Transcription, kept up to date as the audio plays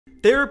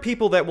There are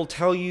people that will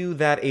tell you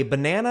that a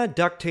banana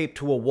duct taped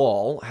to a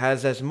wall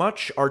has as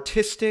much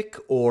artistic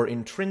or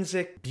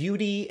intrinsic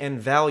beauty and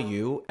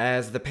value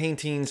as the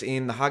paintings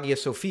in the Hagia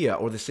Sophia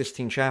or the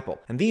Sistine Chapel.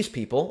 And these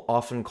people,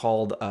 often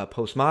called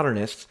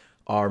postmodernists,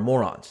 are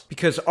morons.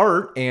 Because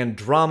art, and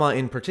drama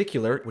in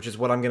particular, which is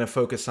what I'm going to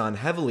focus on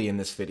heavily in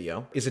this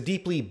video, is a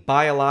deeply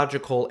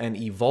biological and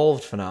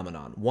evolved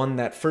phenomenon, one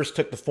that first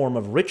took the form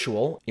of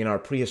ritual in our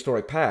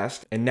prehistoric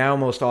past, and now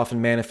most often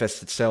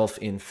manifests itself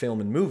in film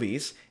and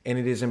movies, and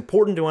it is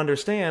important to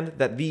understand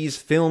that these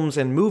films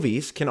and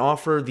movies can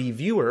offer the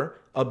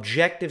viewer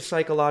objective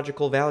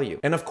psychological value.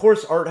 And of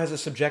course, art has a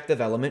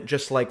subjective element,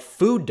 just like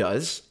food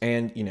does,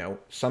 and, you know,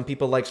 some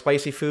people like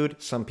spicy food,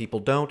 some people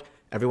don't,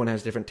 everyone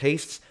has different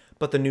tastes,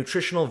 but the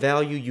nutritional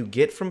value you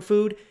get from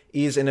food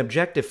is an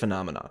objective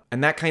phenomenon.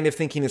 And that kind of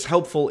thinking is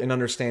helpful in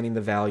understanding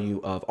the value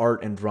of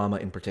art and drama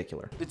in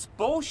particular. It's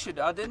bullshit.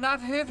 I did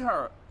not hit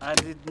her. I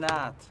did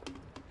not.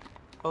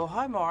 Oh,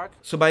 hi, Mark.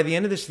 So by the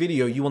end of this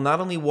video, you will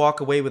not only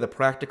walk away with a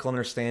practical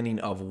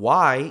understanding of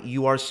why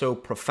you are so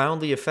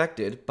profoundly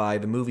affected by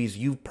the movies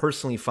you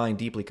personally find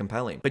deeply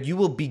compelling, but you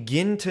will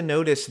begin to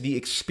notice the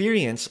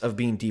experience of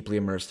being deeply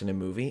immersed in a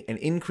movie and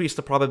increase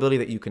the probability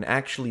that you can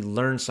actually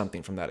learn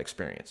something from that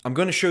experience. I'm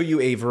going to show you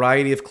a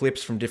variety of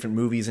clips from different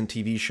movies and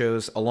TV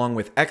shows, along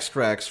with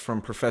extracts from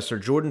Professor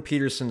Jordan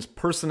Peterson's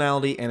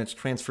Personality and its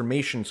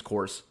Transformations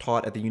course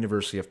taught at the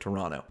University of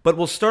Toronto. But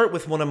we'll start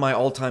with one of my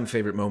all-time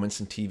favorite moments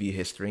in TV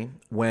history,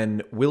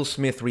 when Will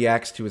Smith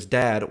reacts to his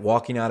dad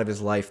walking out of his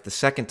life the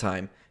second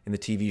time in the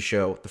TV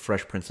show The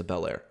Fresh Prince of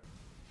Bel-Air.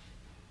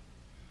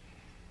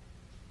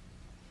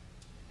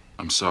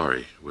 I'm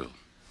sorry, Will.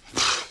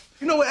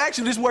 You know what?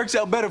 Actually, this works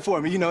out better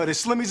for me. You know, the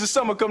slimmies of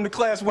summer come to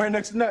class wearing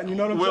next to nothing. You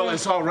know what I'm saying? Will,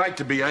 it's all right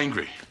to be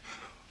angry.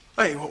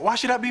 Hey, why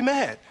should I be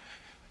mad?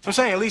 I'm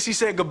saying, at least he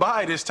said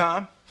goodbye this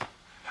time.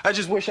 I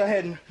just wish I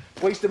hadn't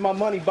wasted my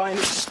money buying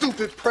this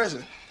stupid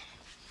present.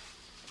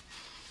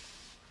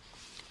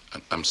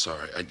 I'm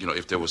sorry. You know,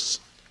 if there was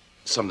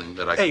something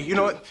that I Hey, could you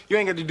know do. what? You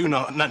ain't got to do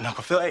nothing,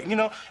 Uncle Phil. Hey, you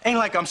know, ain't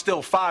like I'm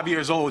still 5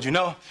 years old, you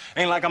know?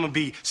 Ain't like I'm gonna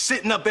be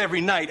sitting up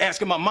every night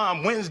asking my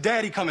mom, when's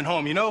Daddy coming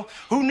home, you know?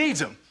 Who needs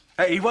him?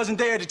 Hey, he wasn't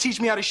there to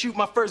teach me how to shoot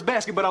my first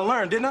basket, but I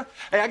learned, didn't I?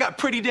 Hey, I got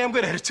pretty damn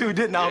good at it too,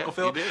 didn't I, Yeah, Uncle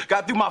Phil? you did.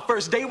 Got through my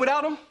first date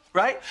without him,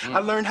 right? I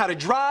learned how to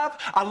drive,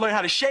 I learned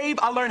how to shave,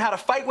 I learned how to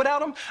fight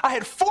without him. I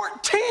had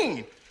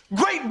 14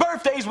 great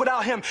birthdays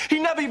without him. He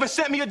never even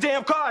sent me a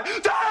damn card.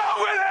 To hell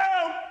with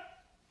him!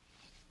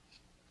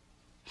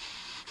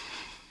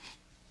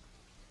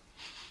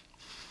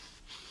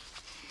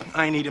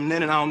 I ain't need him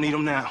then, and I don't need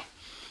him now.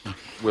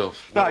 Will.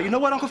 Now, you know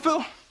what, Uncle Phil?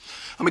 I'm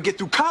gonna get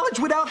through college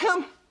without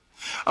him.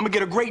 I'm gonna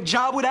get a great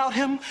job without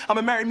him. I'm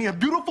gonna marry me a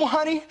beautiful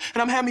honey,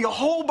 and I'm having me a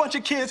whole bunch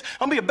of kids.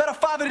 I'm gonna be a better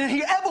father than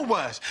he ever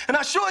was. And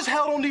I sure as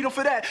hell don't need him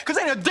for that, because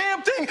ain't a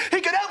damn thing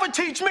he could ever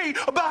teach me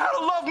about how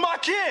to love my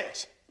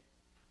kids.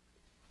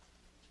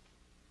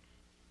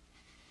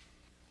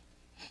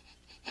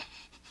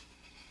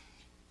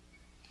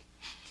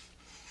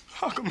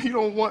 How come he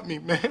don't want me,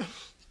 man?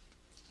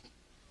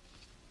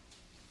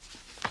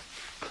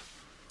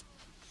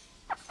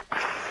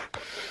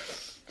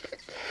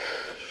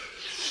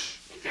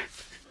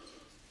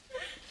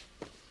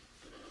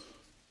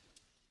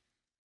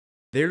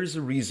 There's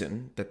a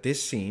reason that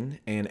this scene,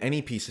 and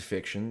any piece of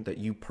fiction that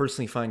you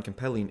personally find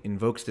compelling,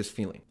 invokes this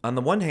feeling. On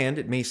the one hand,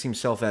 it may seem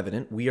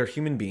self-evident. We are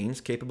human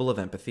beings capable of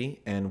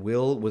empathy, and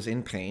Will was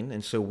in pain,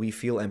 and so we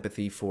feel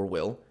empathy for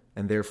Will,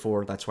 and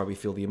therefore that's why we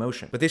feel the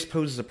emotion. But this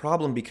poses a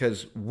problem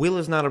because Will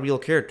is not a real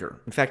character.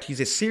 In fact,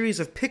 he's a series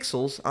of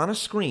pixels on a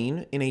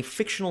screen in a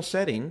fictional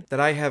setting that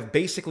I have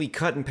basically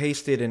cut and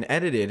pasted and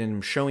edited and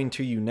am showing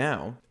to you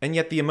now, and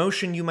yet the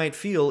emotion you might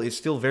feel is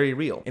still very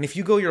real. And if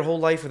you go your whole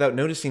life without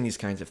noticing these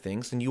kinds of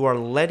things, then you are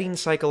letting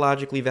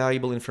psychologically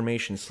valuable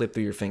information slip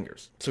through your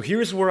fingers. So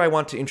here's where I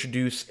want to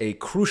introduce a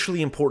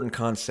crucially important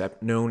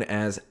concept known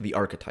as the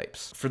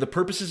archetypes. For the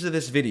purposes of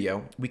this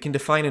video, we can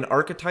define an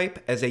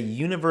archetype as a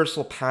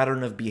universal pattern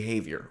of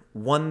behavior,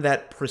 one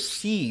that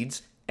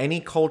precedes any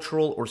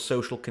cultural or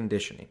social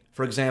conditioning.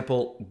 For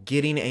example,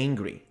 getting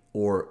angry,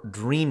 or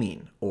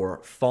dreaming,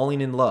 or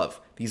falling in love.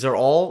 These are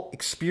all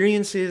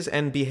experiences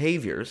and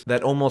behaviors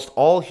that almost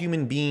all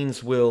human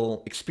beings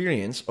will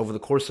experience over the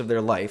course of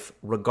their life,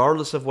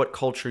 regardless of what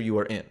culture you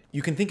are in.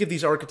 You can think of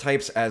these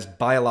archetypes as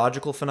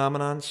biological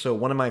phenomena. So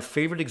one of my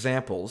favorite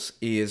examples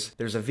is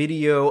there's a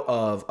video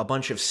of a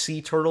bunch of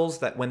sea turtles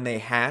that when they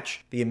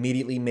hatch, they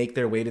immediately make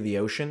their way to the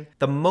ocean.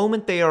 The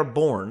moment they are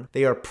born,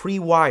 they are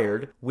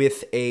pre-wired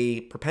with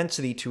a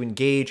propensity to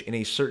engage in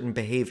a certain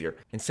behavior.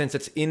 And since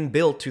it's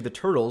inbuilt to the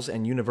turtles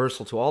and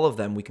universal to all of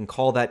them, we can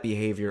call that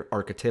behavior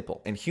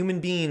archetypal. And human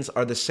beings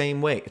are the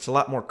same way. It's a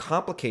lot more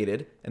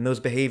complicated, and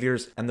those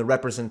behaviors and the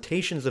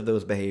representations of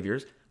those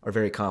behaviors are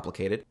very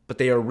complicated, but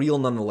they are real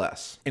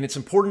nonetheless. And it's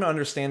important to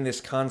understand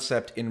this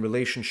concept in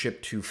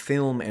relationship to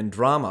film and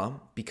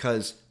drama,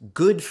 because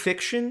good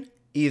fiction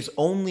is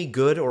only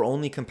good or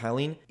only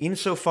compelling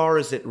insofar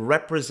as it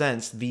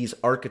represents these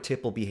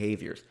archetypal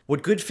behaviors.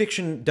 What good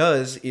fiction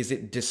does is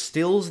it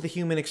distills the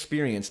human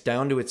experience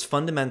down to its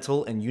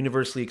fundamental and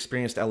universally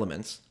experienced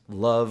elements: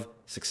 love,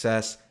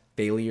 success,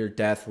 failure,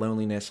 death,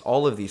 loneliness,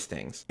 all of these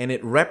things, and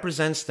it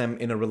represents them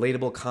in a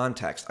relatable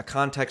context, a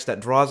context that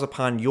draws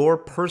upon your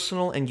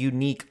personal and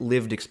unique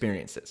lived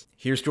experiences.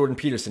 Here's Jordan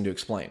Peterson to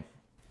explain.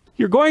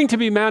 You're going to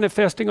be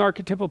manifesting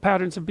archetypal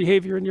patterns of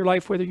behavior in your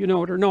life whether you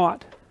know it or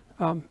not.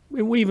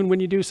 Even when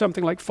you do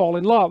something like fall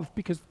in love,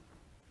 because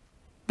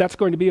that's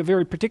going to be a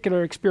very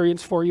particular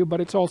experience for you,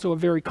 but it's also a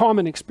very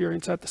common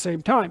experience at the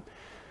same time,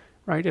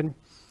 right?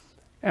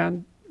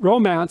 And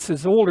romance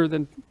is older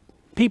than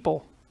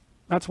people.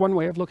 That's one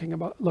way of looking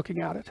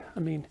at it. I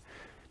mean,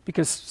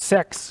 because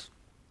sex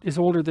is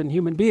older than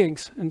human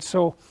beings, and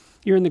so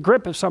you're in the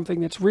grip of something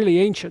that's really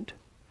ancient,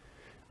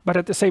 but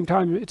at the same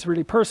time it's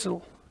really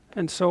personal.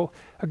 And so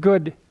a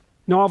good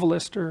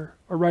novelist or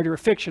writer of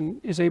fiction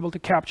is able to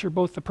capture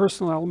both the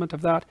personal element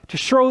of that, to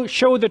show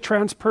the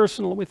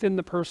transpersonal within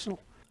the personal.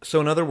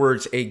 So in other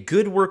words, a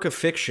good work of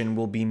fiction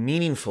will be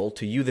meaningful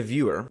to you, the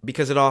viewer,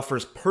 because it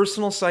offers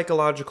personal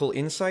psychological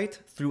insight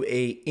through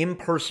a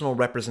impersonal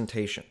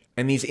representation.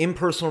 And these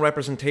impersonal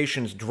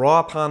representations draw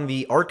upon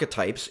the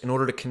archetypes in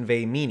order to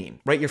convey meaning,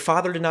 right? Your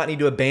father did not need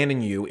to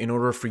abandon you in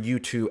order for you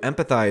to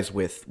empathize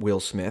with Will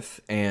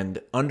Smith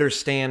and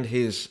understand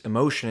his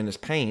emotion and his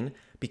pain,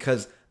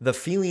 because the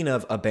feeling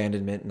of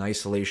abandonment and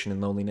isolation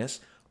and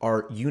loneliness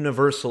are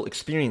universal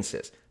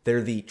experiences.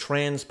 They're the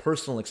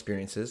transpersonal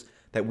experiences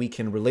that we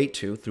can relate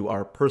to through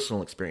our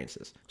personal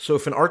experiences. So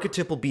if an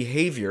archetypal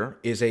behavior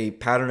is a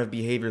pattern of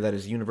behavior that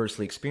is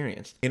universally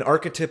experienced, an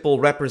archetypal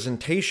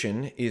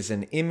representation is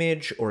an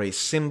image or a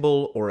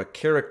symbol or a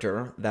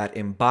character that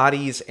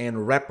embodies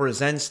and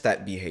represents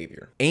that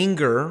behavior.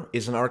 Anger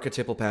is an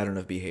archetypal pattern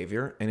of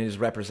behavior, and it is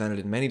represented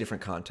in many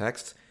different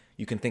contexts.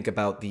 You can think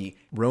about the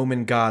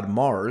Roman god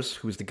Mars,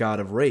 who's the god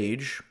of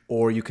rage,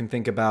 or you can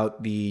think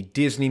about the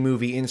Disney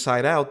movie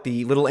Inside Out,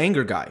 the little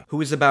anger guy,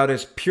 who is about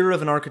as pure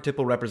of an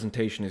archetypal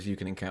representation as you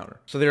can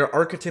encounter. So there are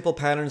archetypal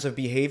patterns of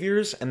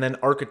behaviors and then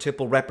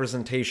archetypal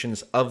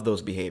representations of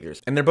those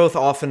behaviors. And they're both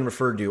often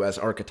referred to as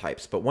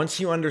archetypes. But once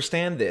you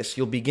understand this,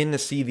 you'll begin to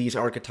see these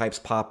archetypes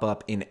pop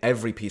up in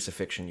every piece of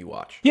fiction you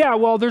watch. Yeah,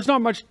 well, there's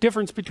not much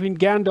difference between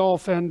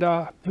Gandalf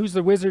and who's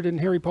the wizard in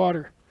Harry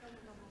Potter?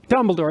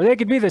 Dumbledore. They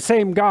could be the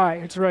same guy.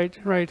 It's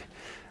right.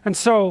 And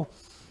so,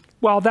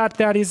 well,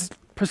 that is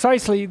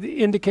precisely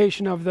the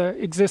indication of the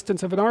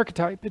existence of an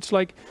archetype. It's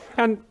like,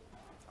 and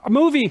a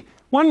movie,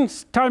 one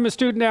time a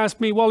student asked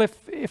me, well,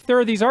 if there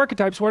are these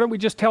archetypes, why don't we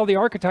just tell the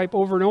archetype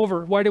over and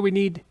over? Why do we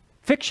need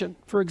fiction,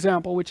 for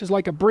example, which is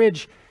like a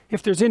bridge?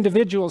 If there's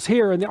individuals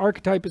here and the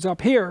archetype is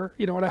up here,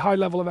 you know, at a high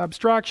level of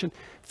abstraction,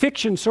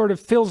 fiction sort of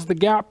fills the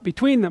gap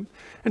between them.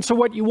 And so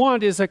what you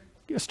want is a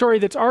story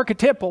that's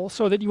archetypal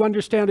so that you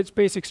understand its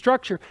basic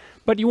structure,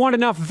 but you want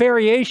enough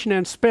variation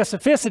and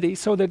specificity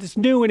so that it's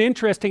new and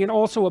interesting and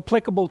also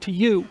applicable to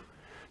you.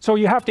 So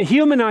you have to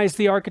humanize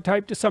the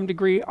archetype to some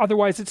degree,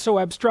 otherwise it's so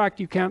abstract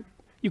you can't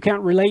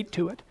relate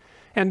to it.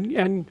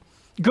 And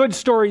good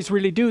stories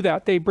really do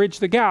that. They bridge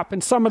the gap,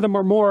 and some of them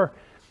are more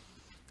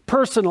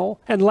personal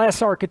and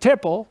less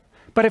archetypal,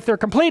 but if they're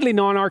completely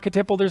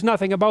non-archetypal, there's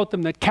nothing about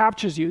them that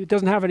captures you. It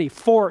doesn't have any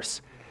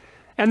force.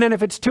 And then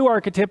if it's too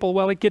archetypal,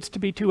 well, it gets to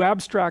be too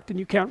abstract and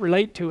you can't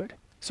relate to it.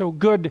 So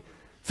good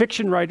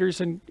fiction writers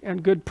and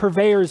good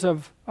purveyors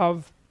of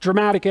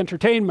dramatic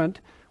entertainment,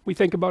 we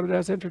think about it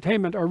as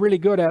entertainment, are really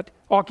good at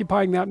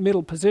occupying that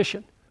middle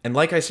position. And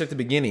like I said at the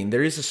beginning,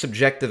 there is a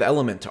subjective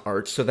element to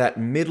art, so that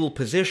middle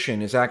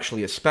position is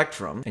actually a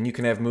spectrum. And you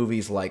can have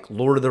movies like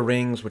Lord of the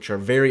Rings, which are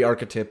very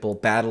archetypal,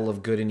 battle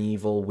of good and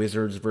evil,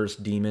 wizards versus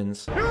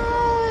demons.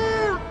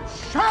 You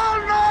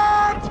shall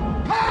not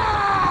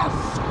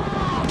pass!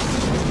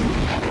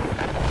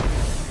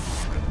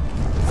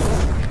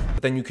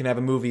 Then you can have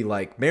a movie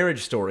like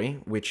Marriage Story,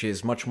 which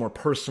is much more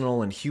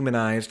personal and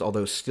humanized,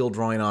 although still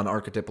drawing on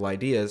archetypal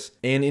ideas.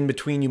 And in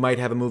between, you might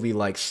have a movie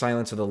like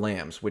Silence of the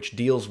Lambs, which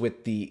deals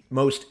with the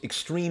most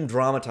extreme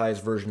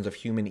dramatized versions of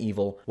human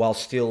evil, while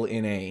still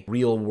in a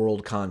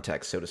real-world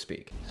context, so to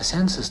speak. A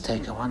census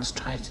taker once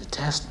tried to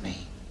test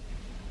me.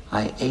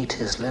 I ate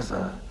his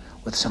liver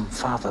with some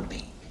fava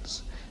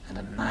beans and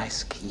a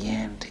nice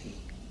Chianti.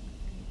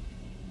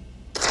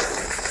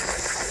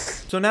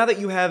 So now that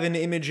you have an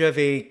image of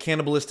a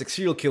cannibalistic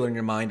serial killer in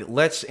your mind,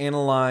 let's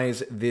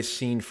analyze this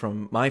scene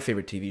from my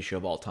favorite TV show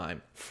of all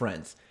time,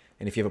 Friends.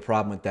 And if you have a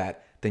problem with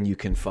that, then you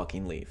can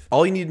fucking leave.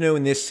 All you need to know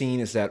in this scene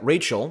is that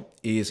Rachel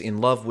is in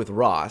love with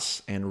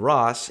Ross, and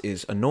Ross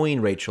is annoying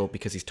Rachel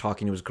because he's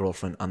talking to his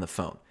girlfriend on the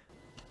phone.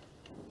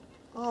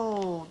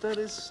 Oh, that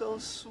is so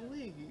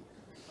sweet.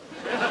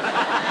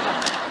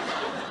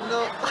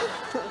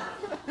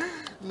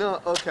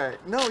 No, okay.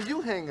 No, you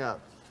hang up.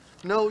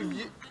 No,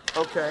 you,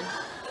 okay.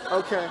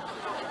 Okay.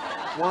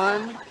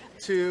 1,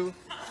 2,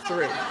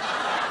 3.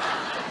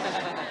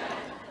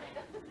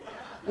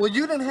 Well,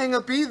 you didn't hang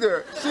up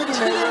either. She didn't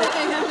hang up.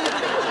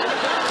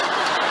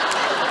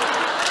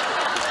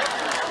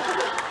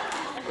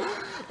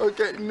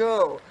 Okay,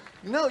 no.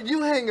 No,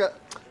 you hang up.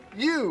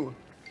 You.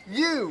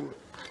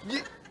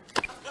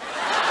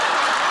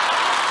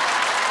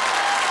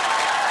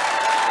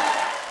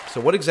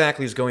 So what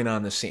exactly is going on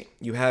in this scene?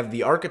 You have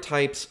the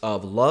archetypes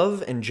of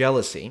love and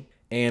jealousy,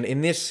 and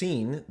in this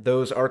scene,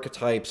 those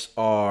archetypes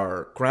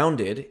are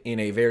grounded in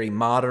a very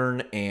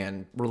modern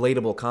and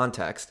relatable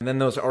context, and then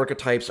those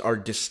archetypes are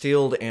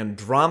distilled and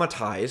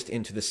dramatized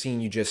into the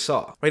scene you just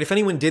saw. Right? If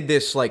anyone did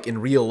this like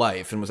in real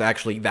life and was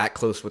actually that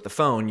close with the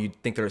phone,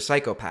 you'd think they're a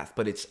psychopath,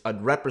 but it's a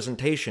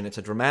representation, it's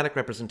a dramatic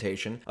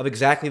representation of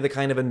exactly the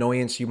kind of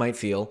annoyance you might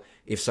feel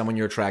if someone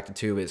you're attracted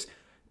to is,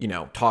 you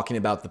know, talking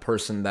about the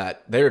person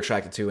that they're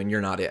attracted to and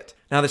you're not it.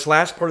 Now, this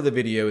last part of the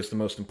video is the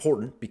most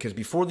important because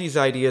before these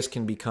ideas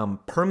can become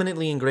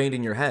permanently ingrained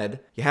in your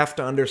head, you have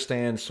to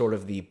understand sort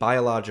of the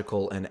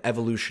biological and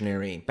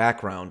evolutionary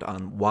background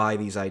on why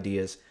these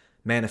ideas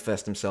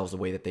manifest themselves the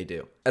way that they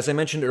do. As I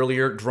mentioned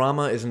earlier,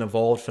 drama is an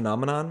evolved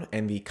phenomenon,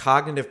 and the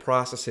cognitive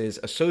processes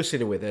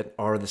associated with it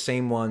are the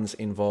same ones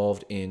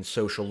involved in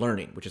social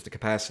learning, which is the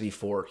capacity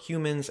for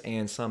humans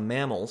and some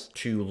mammals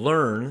to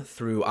learn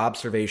through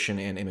observation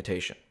and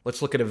imitation.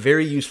 Let's look at a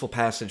very useful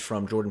passage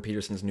from Jordan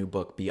Peterson's new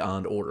book,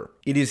 Beyond Order.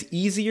 It is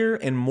easier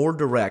and more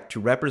direct to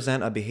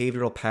represent a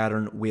behavioral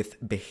pattern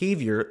with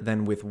behavior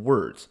than with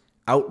words.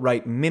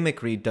 Outright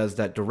mimicry does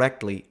that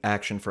directly,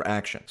 action for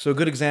action. So a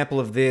good example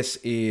of this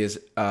is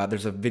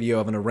there's a video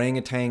of an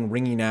orangutan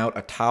wringing out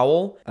a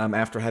towel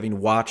after having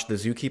watched the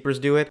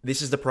zookeepers do it.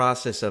 This is the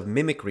process of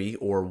mimicry,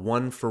 or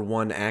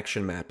one-for-one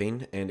action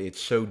mapping, and it's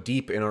so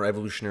deep in our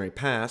evolutionary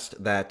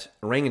past that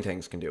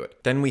orangutans can do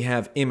it. Then we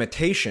have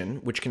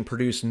imitation, which can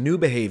produce new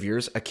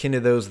behaviors akin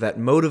to those that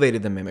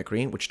motivated the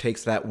mimicry, which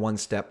takes that one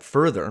step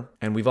further.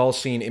 And we've all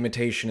seen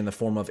imitation in the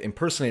form of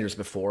impersonators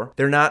before.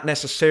 They're not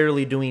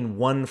necessarily doing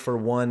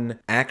one-for-one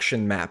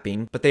action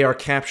mapping, but they are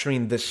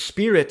capturing the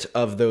spirit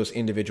of those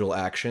individual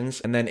actions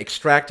and then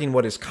extracting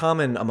what is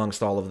common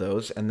amongst all of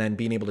those and then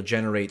being able to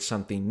generate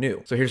something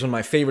new. So here's one of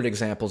my favorite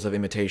examples of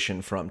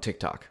imitation from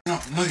TikTok. No,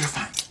 you're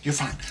fine. You're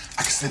fine.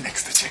 I can sit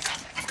next to Jacob.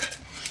 I'm good.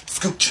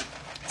 Scooch.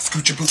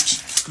 Scooch your booch.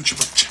 Scooch your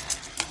booch.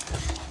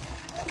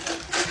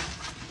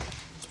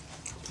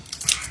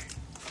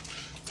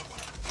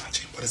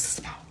 So what is this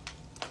about?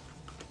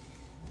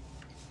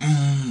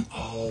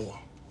 Oh.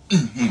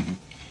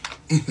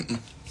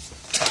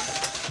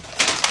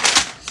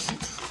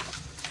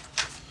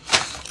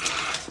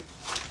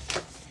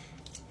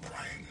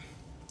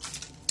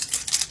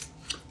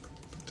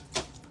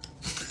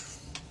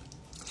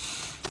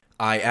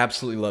 I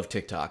absolutely love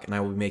TikTok, and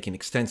I will be making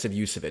extensive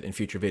use of it in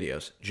future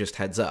videos, just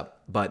heads up.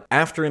 But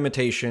after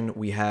imitation,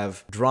 we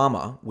have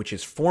drama, which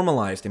is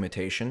formalized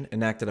imitation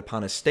enacted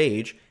upon a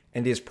stage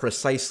and is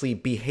precisely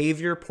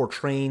behavior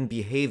portraying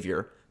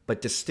behavior,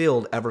 but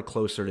distilled ever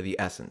closer to the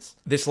essence.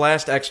 This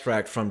last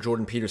extract from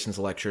Jordan Peterson's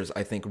lectures,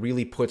 I think,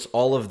 really puts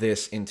all of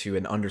this into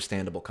an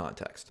understandable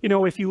context. You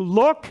know, if you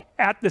look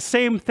at the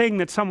same thing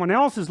that someone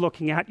else is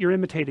looking at, you're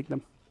imitating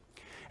them.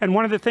 And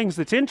one of the things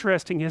that's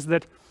interesting is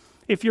that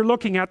if you're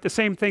looking at the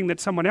same thing that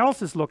someone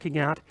else is looking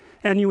at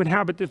and you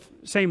inhabit the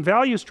same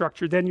value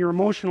structure, then your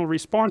emotional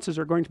responses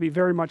are going to be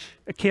very much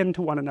akin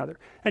to one another.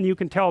 And you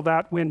can tell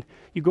that when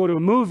you go to a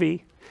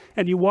movie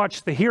and you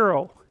watch the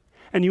hero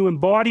and you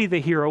embody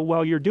the hero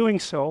while you're doing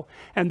so,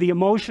 and the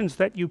emotions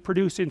that you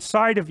produce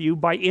inside of you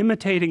by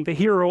imitating the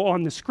hero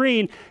on the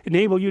screen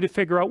enable you to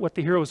figure out what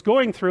the hero is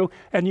going through,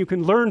 and you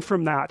can learn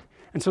from that.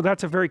 And so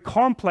that's a very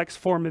complex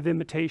form of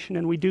imitation,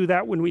 and we do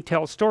that when we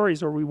tell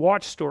stories or we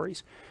watch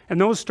stories. And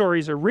those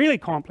stories are really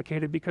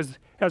complicated because,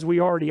 as we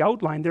already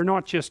outlined, they're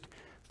not just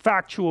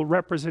factual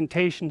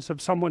representations of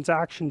someone's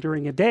action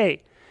during a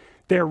day.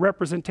 They're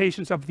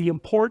representations of the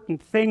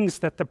important things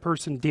that the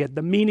person did,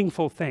 the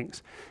meaningful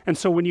things. And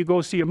so when you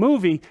go see a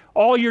movie,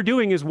 all you're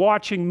doing is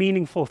watching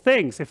meaningful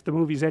things, if the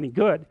movie's any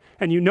good.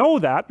 And you know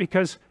that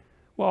because,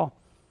 well,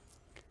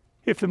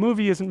 if the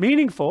movie isn't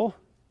meaningful,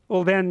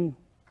 well, then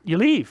you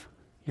leave.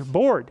 You're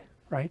bored,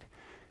 right?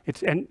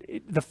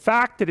 The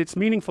fact that it's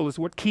meaningful is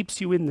what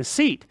keeps you in the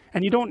seat,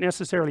 and you don't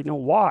necessarily know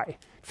why.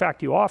 In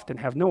fact, you often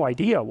have no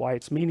idea why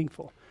it's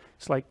meaningful.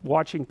 It's like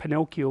watching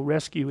Pinocchio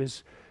rescue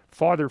his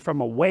father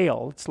from a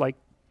whale. It's like,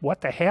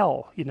 what the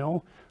hell, you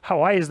know?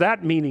 Why is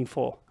that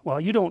meaningful? Well,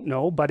 you don't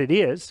know, but it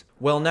is.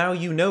 Well, now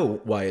you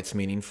know why it's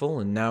meaningful,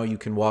 and now you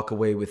can walk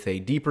away with a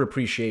deeper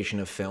appreciation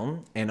of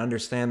film and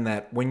understand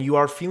that when you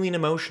are feeling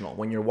emotional,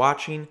 when you're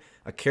watching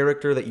a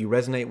character that you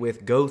resonate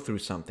with go through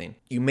something,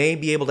 you may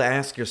be able to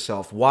ask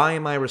yourself, why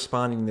am I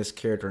responding to this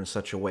character in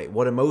such a way?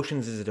 What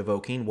emotions is it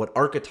evoking? What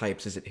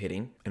archetypes is it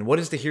hitting? And what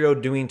is the hero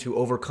doing to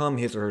overcome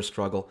his or her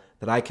struggle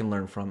that I can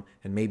learn from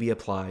and maybe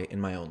apply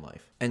in my own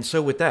life? And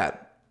so with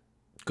that,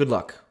 good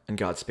luck and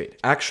Godspeed.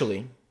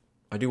 Actually,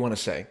 I do want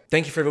to say,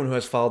 thank you for everyone who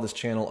has followed this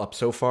channel up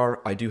so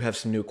far. I do have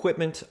some new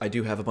equipment. I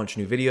do have a bunch of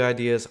new video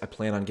ideas. I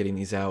plan on getting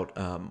these out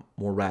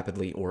more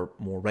rapidly or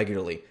more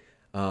regularly.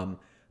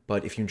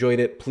 But if you enjoyed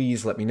it,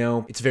 please let me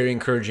know. It's very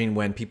encouraging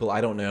when people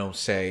I don't know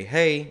say,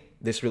 hey,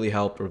 this really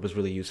helped or it was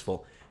really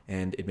useful,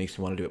 and it makes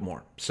me want to do it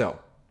more. So,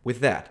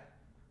 with that,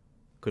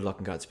 good luck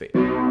and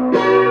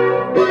Godspeed.